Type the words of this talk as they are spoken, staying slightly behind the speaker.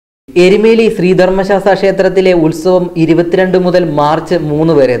എരുമേലി ശ്രീ ധർമശാസ്ത്ര ക്ഷേത്രത്തിലെ ഉത്സവം 22 മുതൽ മാർച്ച്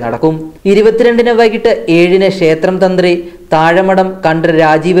 3 വരെ നടക്കും. 22-ന് വൈകിട്ട് 7-ന് ക്ഷേത്രം തന്ത്രി താഴമഠം കണ്ഠർ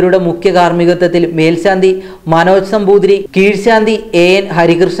രാജീവരുടെ മുഖ്യ കാർമ്മികത്വത്തിൽ മേൽശാന്തി മനോജ് നമ്പൂതിരി, കീഴ്ശാന്തി AN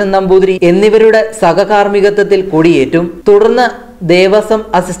ഹരികൃഷ്ണൻ നമ്പൂതിരി എന്നിവരുടെ സഹകാർമ്മികത്വത്തിൽ കൊടിയേറ്റും. തുടർന്ന് Devaswom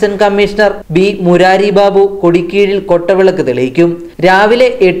assistant commissioner B Murari Babu കൊടിക്കീഴിൽ കൊട്ടവിളക്ക് തെളിയിക്കും. രാവിലെ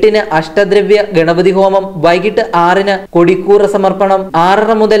 8-ന് അഷ്ടദ്രവ്യ ഗണപതി ഹോമം, വൈകിട്ട് 6-ന് കൊടിക്കൂറ സമർപ്പണം,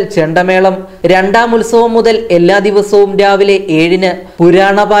 6:30 മുതൽ ചെണ്ടമേളം. രണ്ടാം ഉത്സവം മുതൽ എല്ലാ ദിവസവും രാവിലെ 7-ന്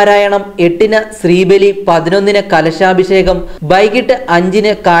പുരാണ പാരായണം, 8-ന് ശ്രീബലി, 11-ന് കലശാഭിഷേകം, വൈകിട്ട്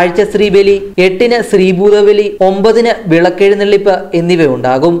 5-ന് കാഴ്ച ശ്രീബലി, 8-ന് ശ്രീഭൂതബലി, 9-ന് വിളക്കെഴുന്നള്ളിപ്പ്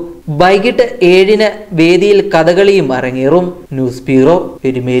എന്നിവയുണ്ടാകും. വൈകിട്ട് 7-ന് വേദിയിൽ കഥകളിയും അരങ്ങേറും. News bureau,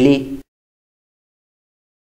 Erumeli.